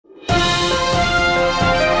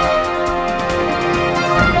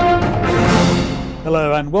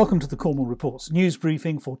Hello and welcome to the Cornwall Reports news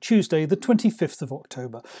briefing for Tuesday the 25th of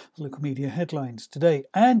October. Local media headlines today,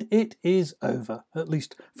 and it is over, at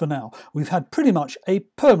least for now. We've had pretty much a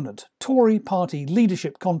permanent Tory party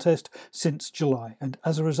leadership contest since July, and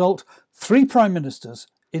as a result, 3 Prime Ministers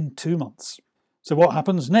in 2 months. So what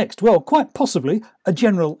happens next? Well, quite possibly a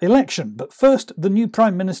general election. But first, the new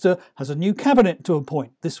Prime Minister has a new cabinet to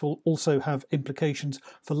appoint. This will also have implications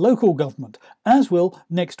for local government, as will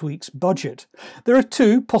next week's budget. There are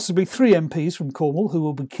 2, possibly 3 MPs from Cornwall who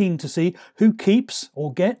will be keen to see who keeps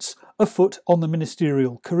or gets a foot on the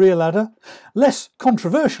ministerial career ladder. Less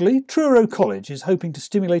controversially, Truro College is hoping to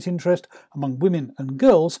stimulate interest among women and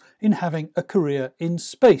girls in having a career in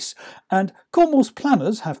space. And Cornwall's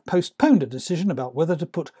planners have postponed a decision about whether to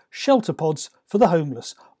put shelter pods for the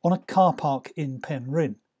homeless on a car park in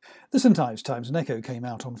Penryn. The St Ives Times and Echo came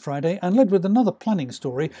out on Friday and led with another planning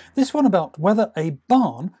story, this one about whether a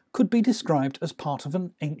barn could be described as part of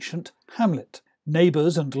an ancient hamlet.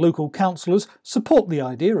 Neighbours and local councillors support the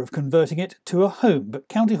idea of converting it to a home, but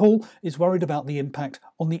County Hall is worried about the impact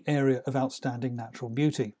on the area of outstanding natural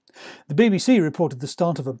beauty. The BBC reported the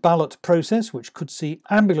start of a ballot process which could see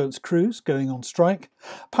ambulance crews going on strike.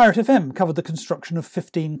 Pirate FM covered the construction of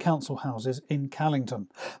 15 council houses in Callington.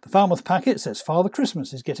 The Falmouth Packet says Father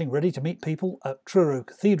Christmas is getting ready to meet people at Truro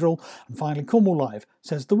Cathedral. And finally, Cornwall Live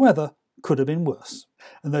says the weather could have been worse.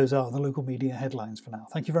 And those are the local media headlines for now.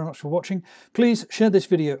 Thank you very much for watching. Please share this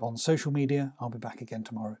video on social media. I'll be back again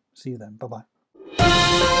tomorrow. See you then. Bye-bye.